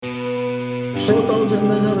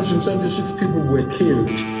4,976 people were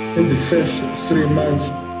killed in the first 3 months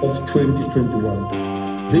of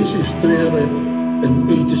 2021. This is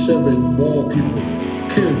 387 more people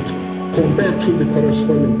killed compared to the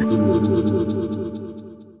corresponding period.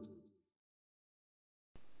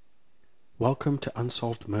 Welcome to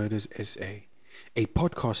Unsolved Murders SA, a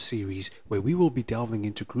podcast series where we will be delving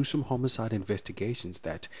into gruesome homicide investigations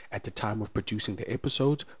that, at the time of producing the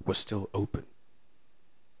episodes, were still open.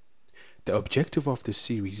 The objective of this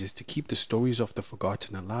series is to keep the stories of the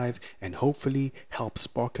forgotten alive and hopefully help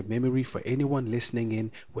spark a memory for anyone listening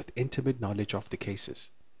in with intimate knowledge of the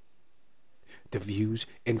cases. The views,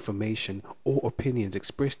 information, or opinions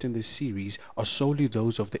expressed in this series are solely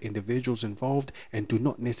those of the individuals involved and do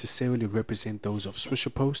not necessarily represent those of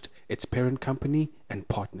Swisher Post, its parent company, and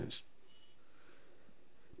partners.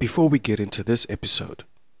 Before we get into this episode,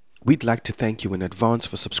 we'd like to thank you in advance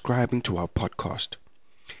for subscribing to our podcast.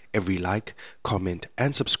 Every like, comment,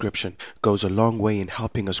 and subscription goes a long way in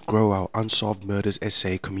helping us grow our Unsolved Murders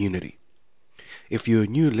SA community. If you're a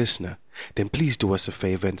new listener, then please do us a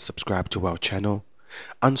favor and subscribe to our channel.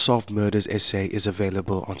 Unsolved Murders SA is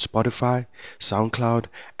available on Spotify, SoundCloud,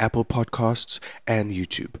 Apple Podcasts, and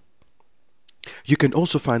YouTube. You can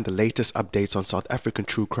also find the latest updates on South African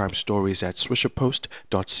true crime stories at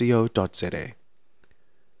swisherpost.co.za.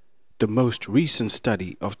 The most recent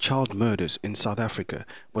study of child murders in South Africa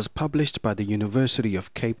was published by the University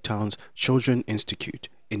of Cape Town's Children Institute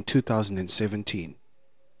in 2017.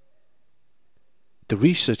 The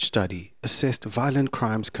research study assessed violent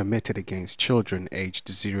crimes committed against children aged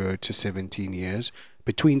 0 to 17 years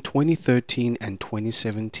between 2013 and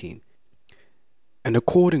 2017. And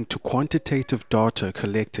according to quantitative data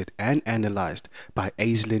collected and analyzed by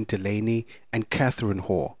Aislinn Delaney and Catherine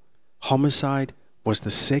Hoare, homicide was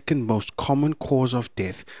the second most common cause of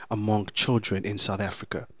death among children in South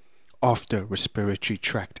Africa, after respiratory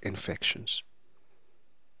tract infections.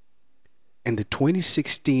 In the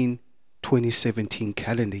 2016-2017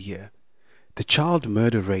 calendar year, the child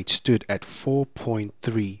murder rate stood at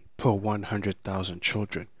 4.3 per 100,000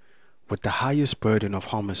 children, with the highest burden of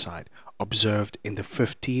homicide observed in the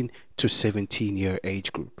 15 to 17-year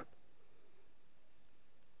age group.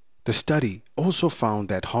 The study also found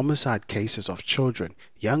that homicide cases of children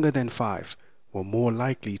younger than 5 were more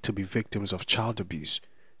likely to be victims of child abuse,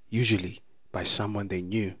 usually by someone they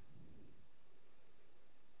knew.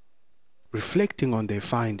 Reflecting on their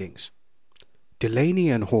findings,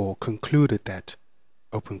 Delaney and Hall concluded that,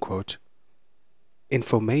 open quote,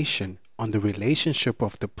 information on the relationship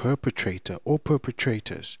of the perpetrator or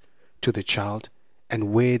perpetrators to the child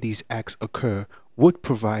and where these acts occur would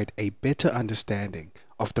provide a better understanding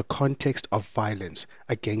of the context of violence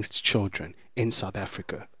against children in South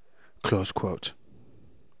Africa. Close quote.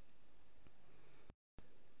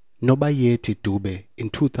 Nobayeti Dube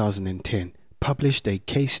in 2010 published a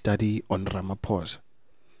case study on Ramaphosa.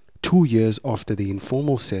 2 years after the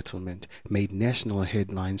informal settlement made national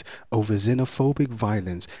headlines over xenophobic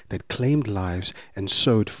violence that claimed lives and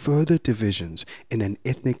sowed further divisions in an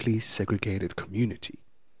ethnically segregated community.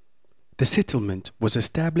 The settlement was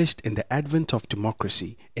established in the advent of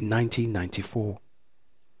democracy in 1994.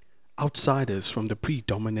 Outsiders from the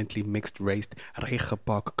predominantly mixed-race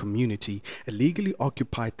Reigerpark community illegally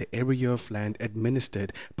occupied the area of land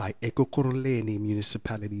administered by Ekurhuleni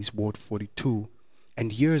Municipality's Ward 42,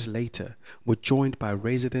 and years later were joined by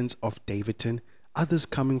residents of Daveyton, others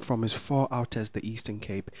coming from as far out as the Eastern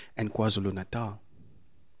Cape and KwaZulu-Natal.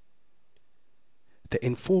 The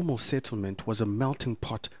informal settlement was a melting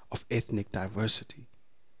pot of ethnic diversity.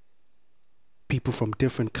 People from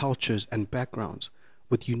different cultures and backgrounds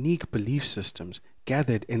with unique belief systems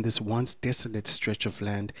gathered in this once desolate stretch of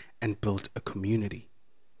land and built a community.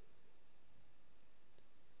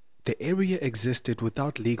 The area existed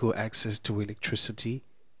without legal access to electricity,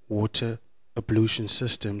 water, ablution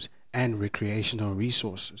systems, and recreational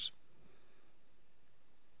resources.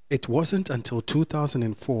 It wasn't until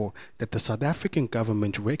 2004 that the South African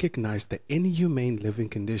government recognized the inhumane living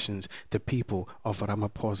conditions the people of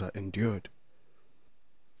Ramaphosa endured.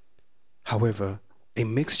 However, a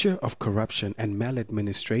mixture of corruption and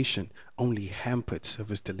maladministration only hampered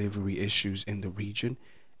service delivery issues in the region,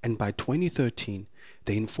 and by 2013,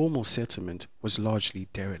 the informal settlement was largely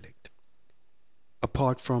derelict.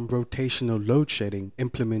 Apart from rotational load shedding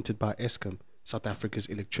implemented by Eskom, South Africa's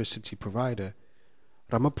electricity provider,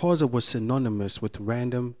 Ramaphosa was synonymous with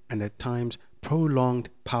random and at times prolonged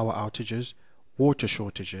power outages, water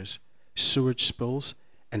shortages, sewage spills,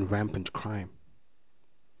 and rampant crime.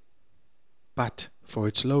 But for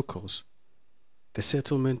its locals, the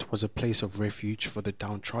settlement was a place of refuge for the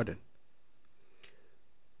downtrodden.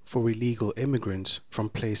 for illegal immigrants from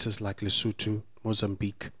places like Lesotho,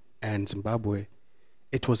 Mozambique, and Zimbabwe,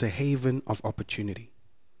 it was a haven of opportunity.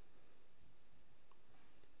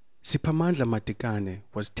 Siphamandla Madikane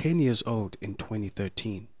was 10 years old in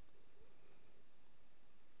 2013.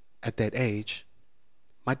 At that age,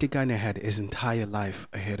 Madikane had his entire life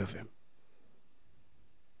ahead of him.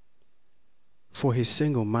 For his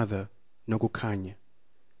single mother, Nogukanye,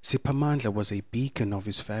 Siphamandla was a beacon of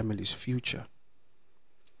his family's future.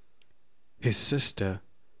 His sister,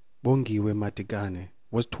 Bongiwe Madikane,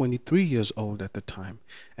 was 23 years old at the time,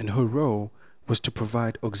 and her role was to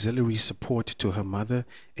provide auxiliary support to her mother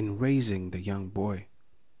in raising the young boy.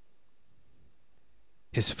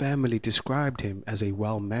 His family described him as a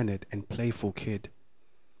well-mannered and playful kid.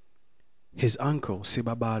 His uncle,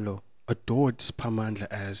 Sibabalo, adored Siphamandla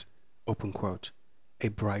as, open quote, a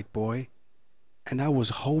bright boy, and I was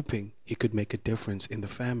hoping he could make a difference in the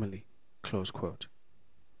family, close quote.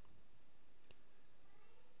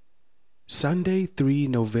 Sunday, 3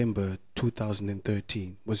 November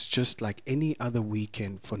 2013 was just like any other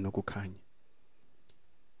weekend for Nogukanye.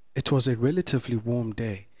 It was a relatively warm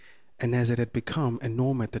day, and as it had become a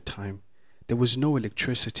norm at the time, there was no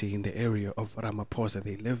electricity in the area of Ramaphosa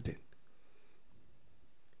they lived in.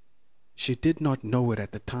 She did not know it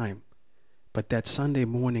at the time, but that Sunday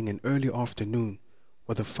morning and early afternoon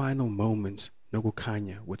were the final moments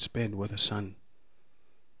Nogukanye would spend with her son.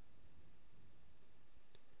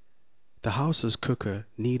 The house's cooker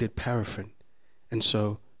needed paraffin, and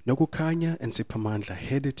so Nogukanye and Siphamandla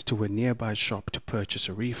headed to a nearby shop to purchase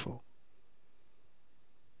a refill.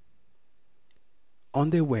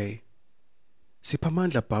 On their way,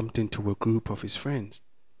 Siphamandla bumped into a group of his friends.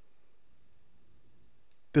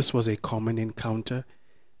 This was a common encounter,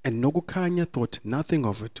 and Nogukanye thought nothing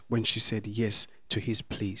of it when she said yes to his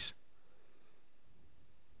pleas.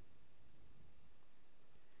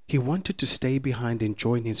 He wanted to stay behind and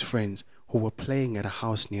join his friends who were playing at a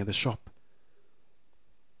house near the shop.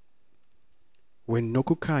 When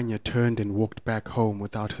Nogukanye turned and walked back home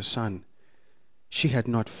without her son, she had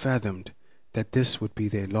not fathomed that this would be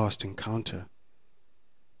their last encounter.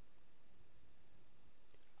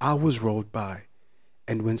 Hours rolled by,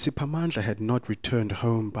 and when Siphamandla had not returned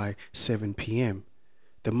home by 7 p.m.,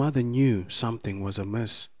 the mother knew something was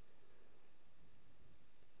amiss.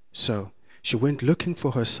 So she went looking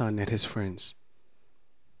for her son and his friends.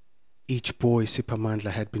 Each boy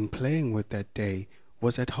Siphamandla had been playing with that day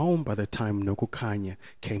was at home by the time Nogukanye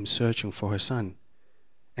came searching for her son,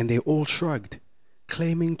 and they all shrugged,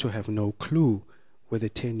 claiming to have no clue where the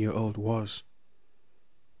 10-year-old was.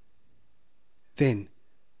 Then,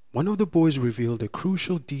 one of the boys revealed a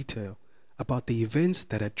crucial detail about the events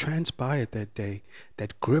that had transpired that day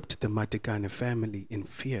that gripped the Madikane family in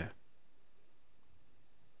fear.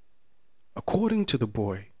 According to the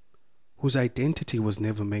boy, whose identity was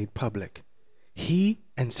never made public, he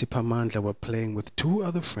and Siphamandla were playing with two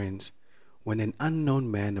other friends when an unknown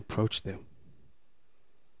man approached them.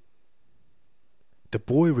 The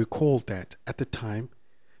boy recalled that, at the time,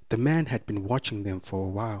 the man had been watching them for a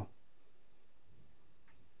while.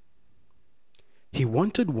 He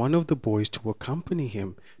wanted one of the boys to accompany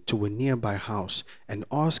him to a nearby house and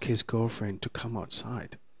ask his girlfriend to come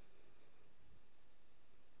outside.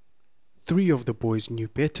 3 of the boys knew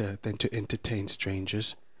better than to entertain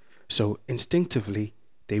strangers, so instinctively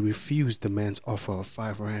they refused the man's offer of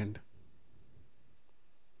 5 rand.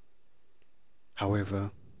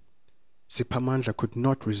 However, Siphamandla could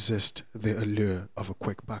not resist the allure of a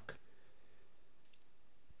quick buck.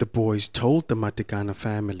 The boys told the Madikane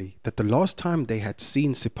family that the last time they had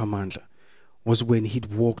seen Siphamandla was when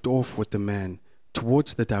he'd walked off with the man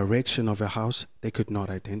towards the direction of a house they could not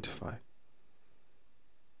identify.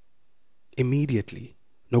 Immediately,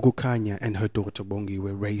 Nogukanye and her daughter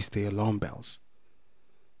Bongiwe raised their alarm bells.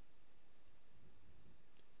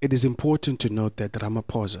 It is important to note that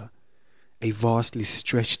Ramaphosa, a vastly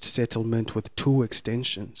stretched settlement with 2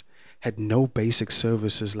 extensions, had no basic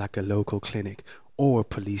services like a local clinic or a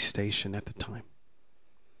police station at the time.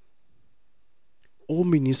 All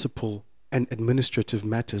municipal and administrative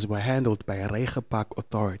matters were handled by Regepak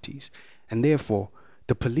authorities, and therefore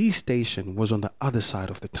the police station was on the other side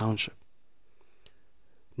of the township.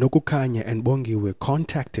 Nogukanye and Bongiwe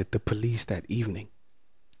contacted the police that evening.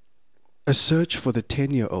 A search for the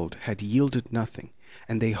 10-year-old had yielded nothing,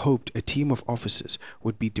 and they hoped a team of officers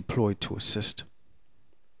would be deployed to assist.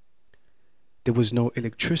 There was no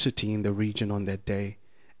electricity in the region on that day,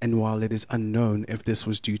 and while it is unknown if this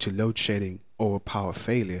was due to load shedding or a power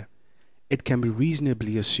failure, it can be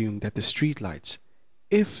reasonably assumed that the streetlights,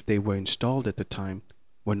 if they were installed at the time,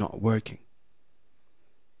 were not working.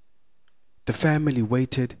 The family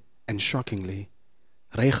waited, and shockingly,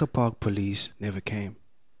 Park police never came.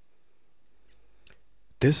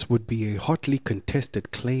 This would be a hotly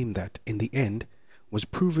contested claim that, in the end, was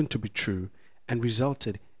proven to be true and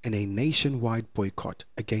resulted in a nationwide boycott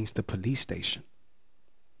against the police station.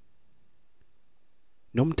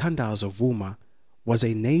 Nomthandazo Vuma was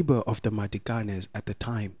a neighbor of the Madikanes at the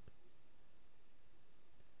time.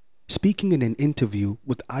 Speaking in an interview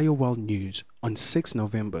with Iowell News on 6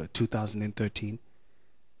 November 2013,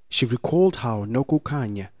 she recalled how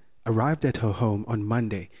Nokukanya arrived at her home on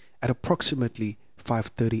Monday at approximately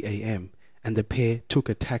 5:30 a.m. and the pair took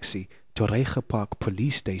a taxi to Park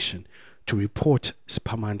police station to report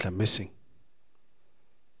Siphamandla missing.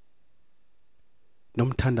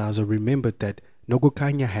 Nomthandazo remembered that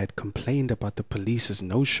Nokukanya had complained about the police's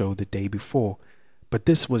no-show the day before, but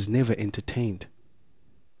this was never entertained.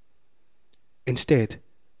 Instead,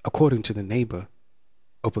 according to the neighbor,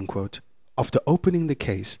 open quote, after opening the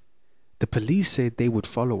case, the police said they would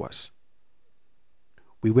follow us.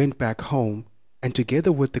 We went back home and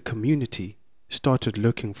together with the community started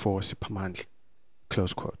looking for Siphamandla,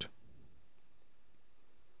 close quote.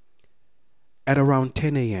 At around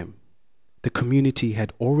 10 a.m., the community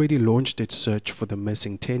had already launched its search for the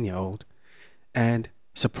missing 10-year-old, and,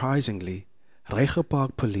 surprisingly,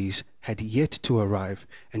 Park police had yet to arrive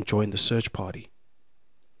and join the search party.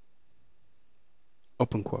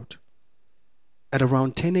 Open quote. At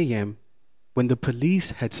around 10 a.m., when the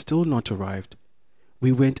police had still not arrived,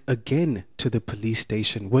 we went again to the police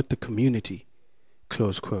station with the community,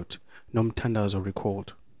 close quote, Nomthandazo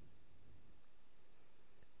recalled.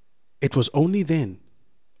 It was only then,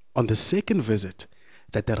 on the second visit,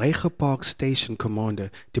 that the Park station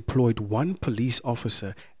commander deployed one police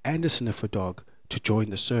officer and a sniffer dog to join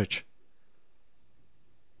the search.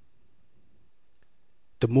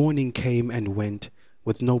 The morning came and went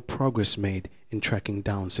with no progress made in tracking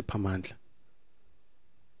down Siphamandla.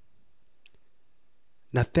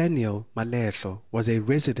 Nathaniel Malehlo was a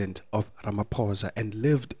resident of Ramaphosa and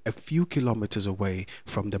lived a few kilometers away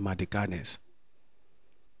from the Madikanes.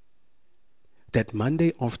 That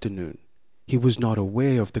Monday afternoon, he was not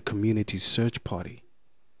aware of the community's search party.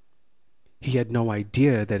 He had no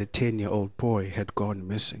idea that a 10-year-old boy had gone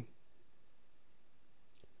missing.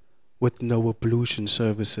 With no ablution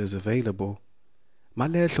services available,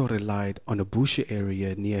 Malehlo relied on a bushy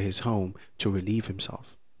area near his home to relieve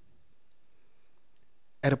himself.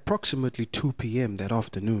 At approximately 2 p.m. that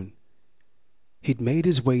afternoon, he'd made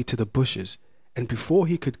his way to the bushes, and before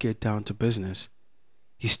he could get down to business,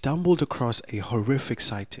 he stumbled across a horrific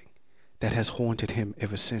sighting that has haunted him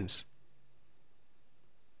ever since.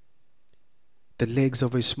 The legs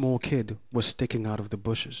of a small kid were sticking out of the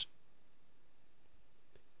bushes.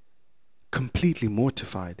 Completely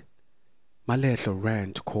mortified, Malehlo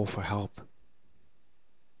ran to call for help.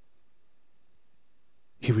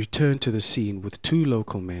 He returned to the scene with 2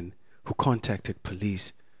 local men who contacted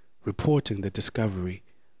police, reporting the discovery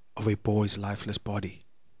of a boy's lifeless body.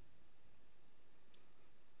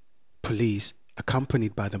 Police,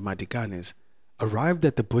 accompanied by the Madikanes, arrived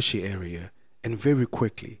at the bushy area, and very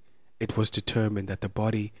quickly it was determined that the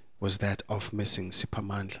body was that of missing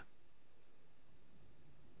Siphamandla.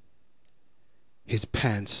 His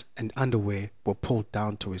pants and underwear were pulled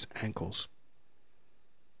down to his ankles.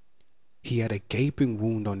 He had a gaping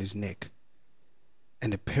wound on his neck,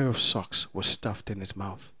 and a pair of socks was stuffed in his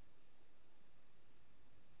mouth.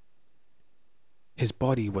 His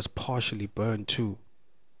body was partially burned too,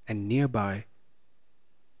 and nearby,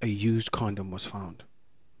 a used condom was found.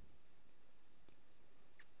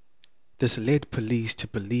 This led police to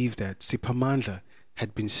believe that Siphamandla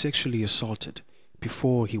had been sexually assaulted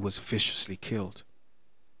before he was viciously killed.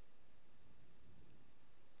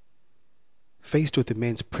 Faced with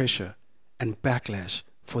immense pressure and backlash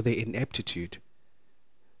for their ineptitude,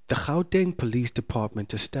 the Gauteng Police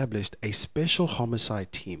Department established a special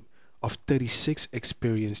homicide team of 36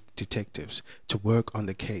 experienced detectives to work on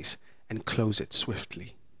the case and close it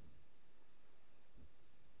swiftly.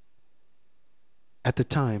 At the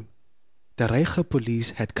time, the Reiger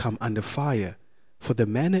police had come under fire for the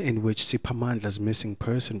manner in which Siphamandla's missing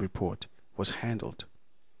person report was handled.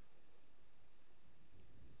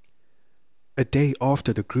 A day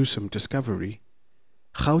after the gruesome discovery,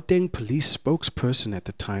 Gauteng police spokesperson at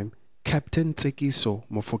the time, Captain Tsekiso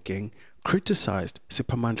Mofokeng, criticized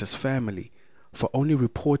Siphamandla's family for only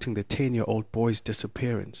reporting the 10-year-old boy's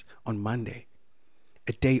disappearance on Monday,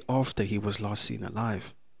 a day after he was last seen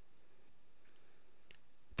alive.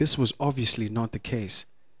 This was obviously not the case,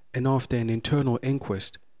 and after an internal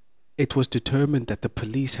inquest, it was determined that the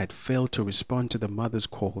police had failed to respond to the mother's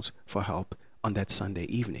calls for help on that Sunday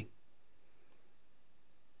evening.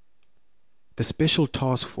 The special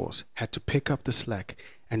task force had to pick up the slack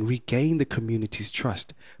and regain the community's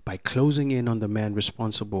trust by closing in on the man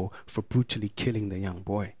responsible for brutally killing the young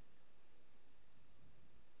boy.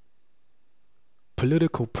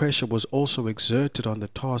 Political pressure was also exerted on the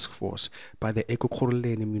task force by the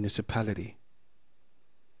Ekurhuleni municipality.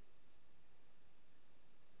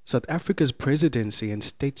 South Africa's presidency and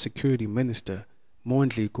state security minister,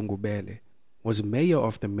 Mondli Gungubele, was mayor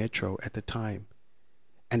of the metro at the time,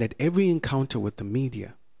 and at every encounter with the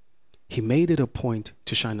media, he made it a point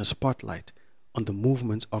to shine a spotlight on the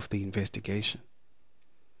movements of the investigation.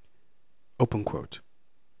 Open quote.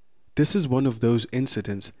 This is one of those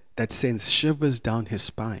incidents that sends shivers down his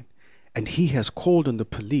spine, and he has called on the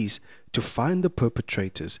police to find the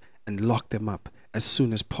perpetrators and lock them up as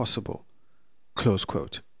soon as possible. Close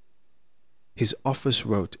quote. His office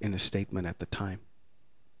wrote in a statement at the time.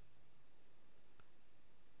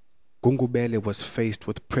 Gungubele was faced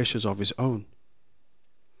with pressures of his own.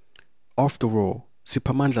 After all,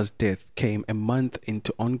 Siphamandla's death came a month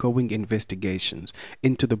into ongoing investigations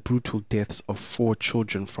into the brutal deaths of 4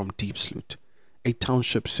 children from Diepsloot, a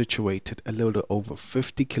township situated a little over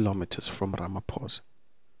 50 kilometers from Ramaphosa.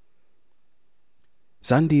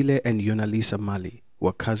 Zandile and Yonalisa Mali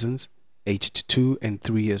were cousins, aged 2 and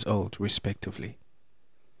 3 years old, respectively.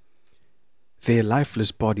 Their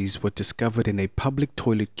lifeless bodies were discovered in a public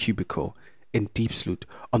toilet cubicle in Diepsloot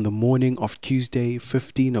on the morning of Tuesday,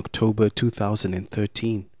 15 October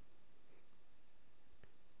 2013.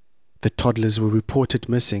 The toddlers were reported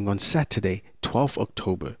missing on Saturday, 12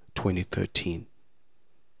 October 2013.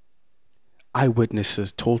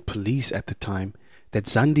 Eyewitnesses told police at the time that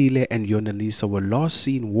Zandile and Yonalisa were last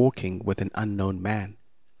seen walking with an unknown man.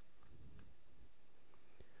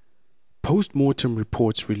 Post-mortem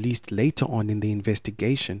reports released later on in the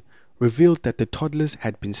investigation revealed that the toddlers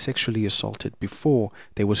had been sexually assaulted before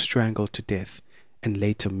they were strangled to death and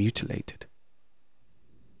later mutilated.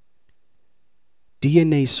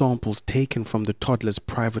 DNA samples taken from the toddlers'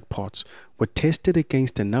 private parts were tested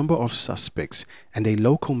against a number of suspects, and a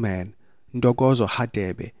local man, Ndogozo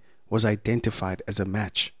Hadebe, was identified as a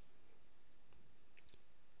match.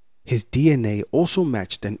 His DNA also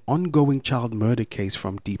matched an ongoing child murder case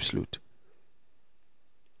from Diepsloot.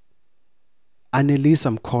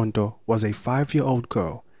 Annelisa Mkondo was a 5-year-old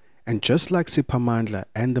girl, and just like Siphamandla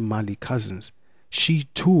and the Mali cousins, she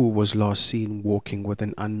too was last seen walking with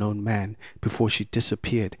an unknown man before she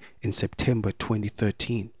disappeared in September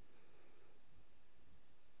 2013.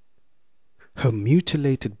 Her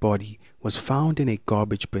mutilated body was found in a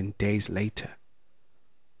garbage bin days later.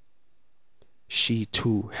 She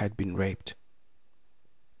too had been raped.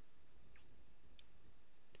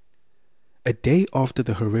 A day after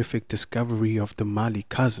the horrific discovery of the Mali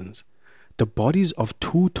cousins, the bodies of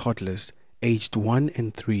 2 toddlers aged 1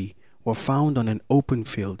 and 3 were found on an open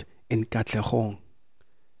field in Katlehong,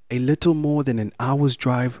 a little more than an hour's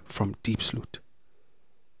drive from Diepsloot.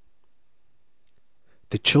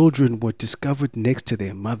 The children were discovered next to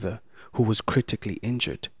their mother, who was critically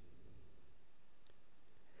injured.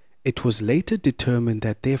 It was later determined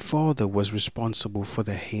that their father was responsible for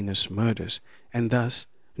the heinous murders, and thus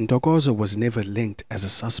Ndogozo was never linked as a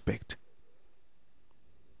suspect.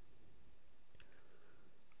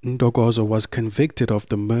 Ndogozo was convicted of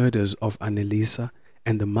the murders of Annelisa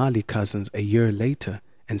and the Mali cousins a year later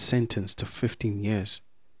and sentenced to 15 years.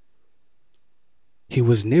 He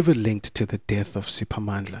was never linked to the death of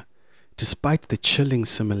Siphamandla, despite the chilling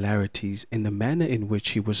similarities in the manner in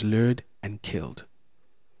which he was lured and killed.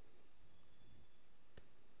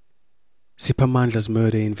 Siphamandla's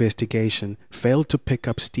murder investigation failed to pick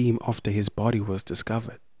up steam after his body was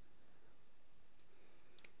discovered.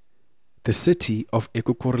 The city of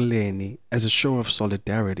Ekurhuleni, as a show of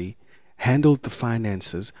solidarity, handled the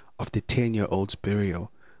finances of the 10-year-old's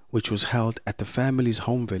burial, which was held at the family's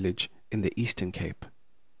home village in the Eastern Cape.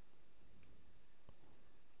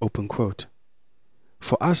 Open quote.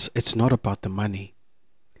 For us, it's not about the money.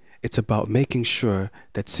 It's about making sure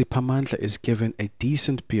that Siphamandla is given a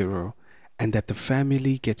decent burial and that the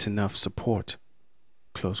family gets enough support.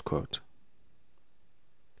 Close quote.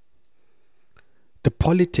 The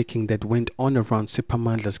politicking that went on around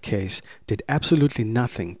Siphamandla's case did absolutely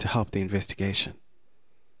nothing to help the investigation.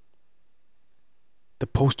 The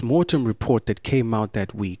post-mortem report that came out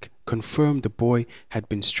that week confirmed the boy had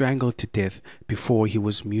been strangled to death before he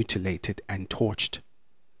was mutilated and torched.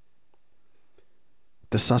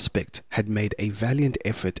 The suspect had made a valiant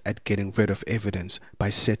effort at getting rid of evidence by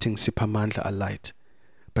setting Siphamandla alight,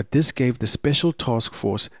 but this gave the special task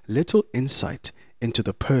force little insight into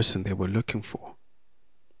the person they were looking for.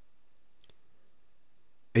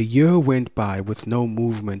 A year went by with no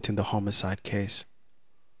movement in the homicide case.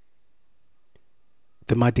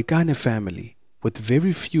 The Madikane family, with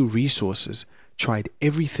very few resources, tried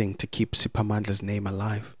everything to keep Siphamandla's name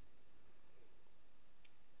alive.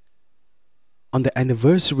 On the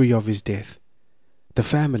anniversary of his death, the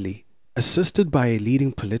family, assisted by a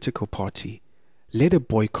leading political party, led a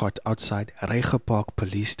boycott outside Reiger Park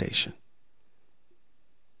police station.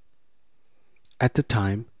 At the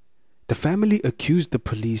time, the family accused the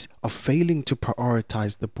police of failing to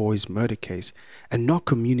prioritize the boy's murder case and not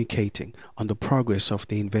communicating on the progress of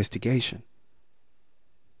the investigation.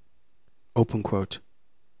 Open quote.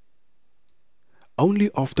 Only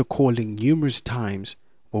after calling numerous times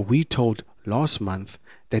were we told last month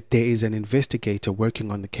that there is an investigator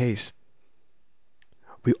working on the case.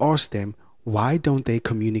 We asked them why don't they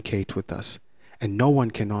communicate with us and no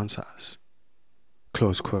one can answer us.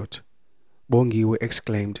 Close quote. Bongiwe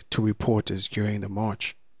exclaimed to reporters during the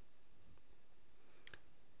march.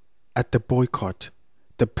 At the boycott,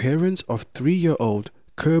 the parents of 3-year-old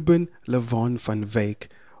Kerben Levon van Wyk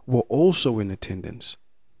were also in attendance.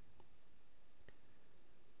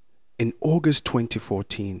 In August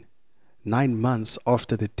 2014, 9 months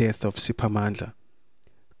after the death of Siphamandla,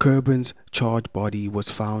 Kerben's charred body was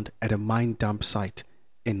found at a mine dump site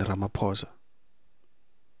in Ramaphosa.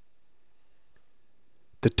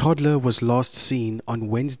 The toddler was last seen on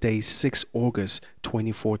Wednesday, 6 August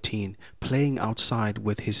 2014, playing outside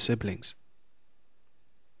with his siblings.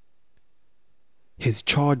 His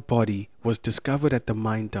charred body was discovered at the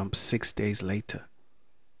mine dump 6 days later.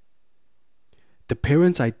 The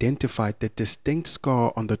parents identified the distinct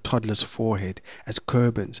scar on the toddler's forehead as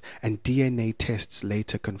Kerben's, and DNA tests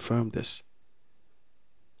later confirmed this.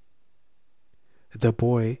 The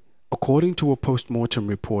boy, according to a post-mortem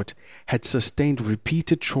report, had sustained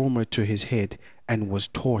repeated trauma to his head and was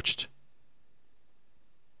torched.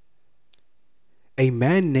 A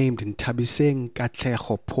man named Ntabiseng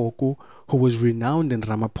Katlego Poku, who was renowned in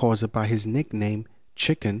Ramaphosa by his nickname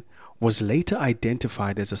Chicken, was later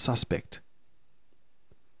identified as a suspect.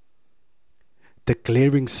 The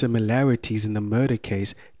glaring similarities in the murder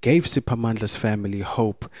case gave Siphamandla's family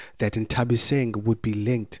hope that Ntabiseng would be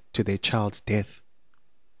linked to their child's death.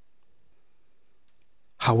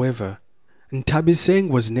 However, Ntabiseng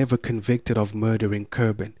was never convicted of murdering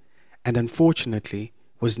Kerben and unfortunately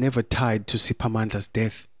was never tied to Siphamandla's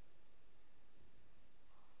death.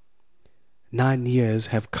 9 years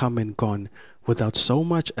have come and gone without so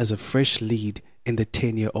much as a fresh lead in the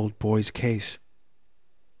 10-year-old boy's case.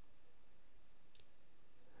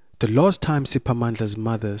 The last time Siphamandla's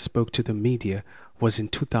mother spoke to the media was in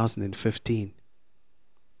 2015.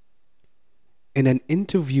 In an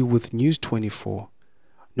interview with News 24,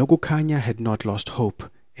 Nogokanya had not lost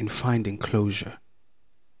hope in finding closure.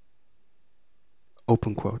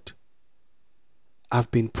 Open quote.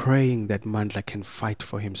 I've been praying that Mandla can fight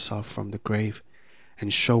for himself from the grave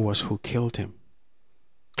and show us who killed him.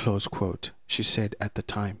 Close quote, she said at the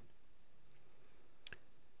time.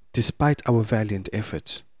 Despite our valiant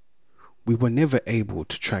efforts, we were never able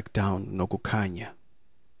to track down Nogokanya.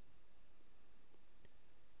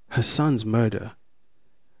 Her son's murder,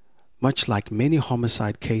 much like many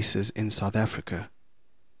homicide cases in South Africa,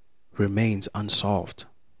 remains unsolved.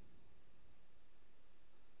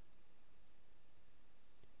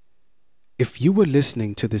 If you were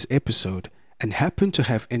listening to this episode and happen to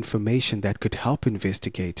have information that could help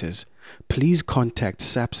investigators, please contact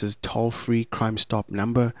SAPS's toll-free Crime Stop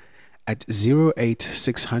number at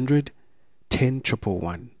 08600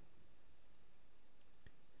 10111.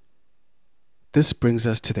 This brings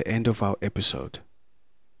us to the end of our episode.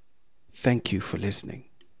 Thank you for listening.